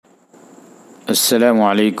Assalamu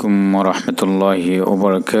alaikum wa rahmatullahi wa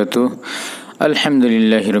barakatuh.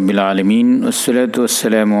 Alhamdulillahi rabbil alameen. Wassalatu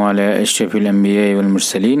wassalamu ala ashrafil anbiya wal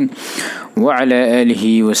mursaleen wa ala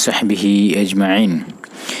alihi wa sahbihi ajma'in.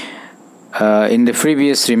 In the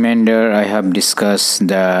previous reminder, I have discussed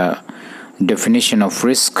the definition of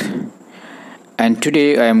risk, and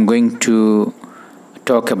today I am going to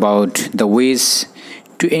talk about the ways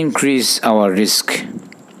to increase our risk.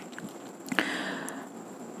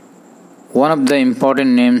 One of the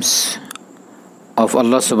important names of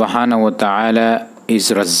Allah subhanahu wa ta'ala is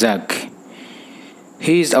Razzaq.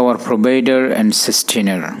 He is our provider and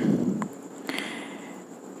sustainer.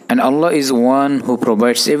 And Allah is one who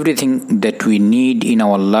provides everything that we need in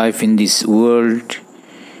our life in this world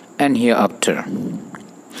and hereafter.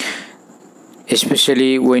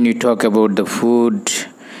 Especially when you talk about the food,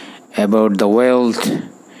 about the wealth,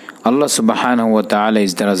 Allah subhanahu wa ta'ala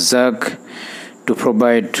is the Razzaq to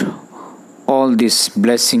provide all this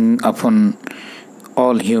blessing upon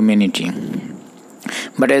all humanity.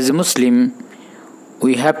 But as a Muslim,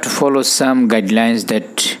 we have to follow some guidelines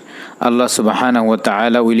that Allah subhanahu wa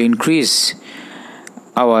ta'ala will increase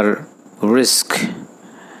our risk.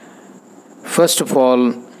 First of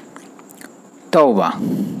all, Tawbah.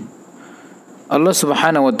 Allah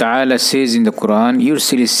subhanahu wa ta'ala says in the Quran,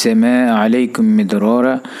 يُرْسِلِ السَّمَاءَ عَلَيْكُمْ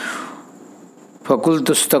مِدْرَارًا فَقُلْتُ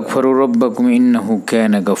اسْتَغْفِرُوا رَبَّكُمْ إِنَّهُ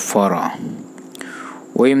كَانَ غَفَّارًا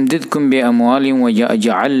وَيَمْدِدْكُمْ بِأَمْوَالٍ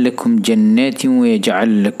وَيَجْعَلْ لَكُمْ جَنَّاتٍ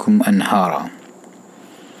وَيَجْعَلْ لَكُمْ أَنْهَارًا.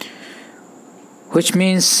 Which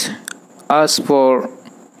means ask for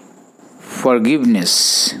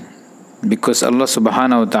forgiveness, because Allah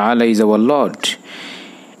subhanahu wa ta'ala is our Lord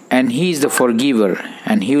and He is the forgiver,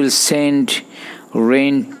 and He will send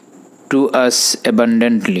rain to us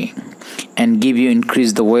abundantly and give you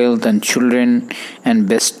increase the wealth and children and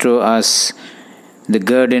bestow us the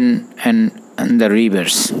garden and the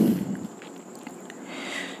rivers.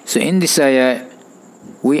 So in this ayah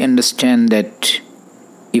we understand that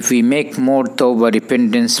if we make more tawbah,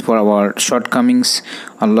 repentance for our shortcomings,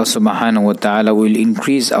 Allah subhanahu wa ta'ala will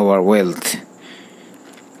increase our wealth.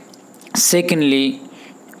 Secondly,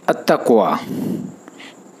 at-taqwa.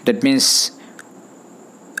 That means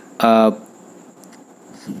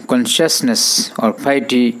consciousness or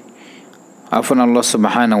piety upon Allah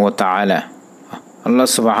subhanahu wa ta'ala. Allah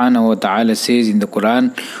subhanahu wa ta'ala says in the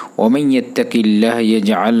Quran, وَمَنْ يَتَّقِ اللَّهَ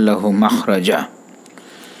يَجْعَلْ لَهُ مَخْرَجًا.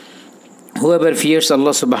 Whoever fears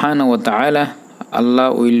Allah subhanahu wa ta'ala,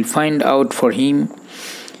 Allah will find out for him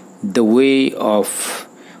the way of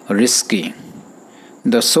risky,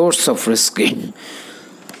 the source of risky.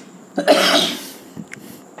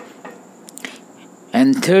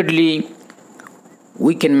 And thirdly,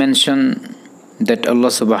 we can mention that Allah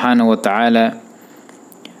subhanahu wa ta'ala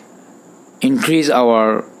increase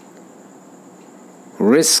our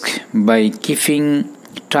risk by keeping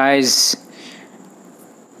ties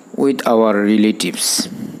with our relatives.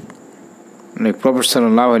 Like Prophet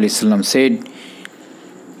sallallahu alaihi wasallam said,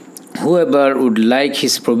 whoever would like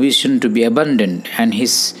his provision to be abundant and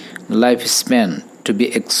his lifespan to be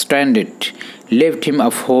extended, let him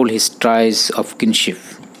uphold his ties of kinship.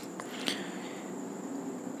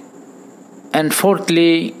 And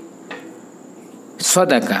fourthly,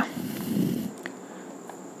 sadaqah.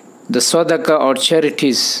 The sadaqah or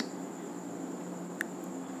charities,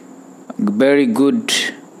 very good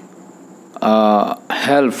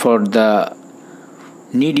help for the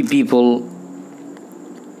needy people.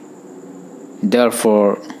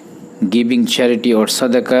 Therefore, giving charity or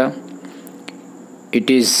sadaqah, it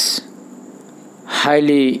is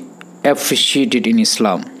highly appreciated in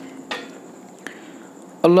Islam.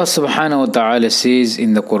 Allah subhanahu wa ta'ala says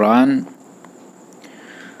in the Quran,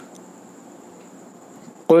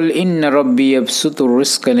 قُلْ إِنَّ رَبِّي يَبْسُطُ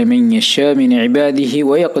الرِّزْقَ لِمَنْ يَشَاءُ مِنْ عِبَادِهِ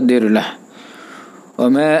وَيَقْدِرُ لَهُ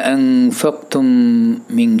وَمَا أَنْفَقْتُمْ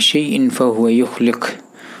مِنْ شَيْءٍ فَهُوَ يُخْلِفُهُ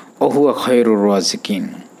وَهُوَ خَيْرُ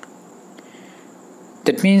الرَّازِقِينَ.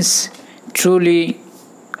 That means truly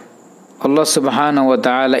Allah subhanahu wa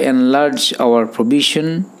ta'ala enlarge our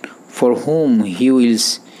provision for whom He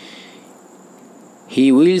wills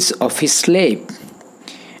of His slave,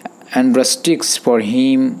 and restricts for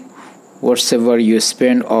him whatsoever you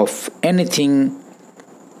spend of anything,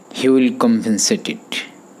 He will compensate it,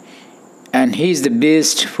 and He is the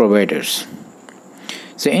best providers.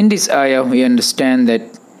 So in this ayah we understand that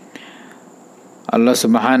Allah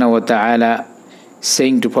subhanahu wa ta'ala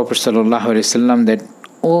saying to Prophet sallallahu alaihi wasallam that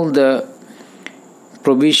all the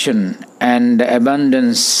provision and the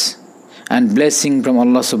abundance and blessing from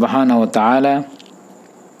Allah subhanahu wa ta'ala,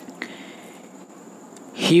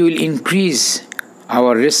 He will increase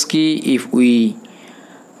our risky if we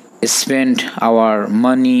spend our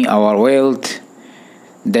money, our wealth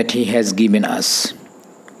that He has given us.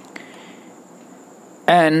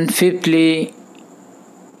 And fifthly,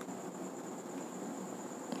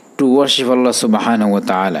 to worship Allah subhanahu wa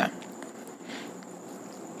ta'ala.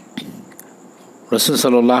 Rasul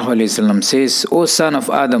sallallahu alayhi wasallam says, O son of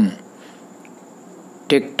Adam,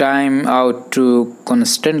 take time out to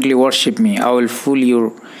constantly worship me. I will fill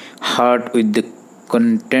your heart with the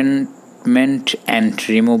contentment and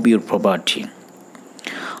remove your poverty.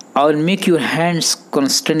 I will make your hands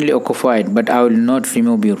constantly occupied, but I will not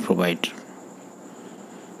remove your poverty.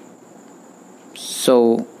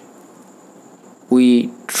 So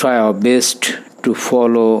we try our best to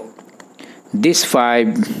follow these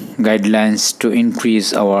 5 guidelines to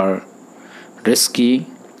increase our rizki.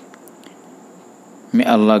 May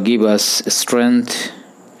Allah give us strength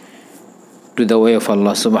to the way of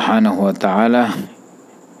Allah subhanahu wa ta'ala,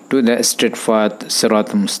 to the straight path,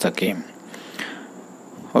 Sirat Mustaqim.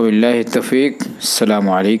 Wabillahi tawfiq.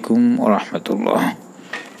 Assalamu alaikum wa rahmatullah.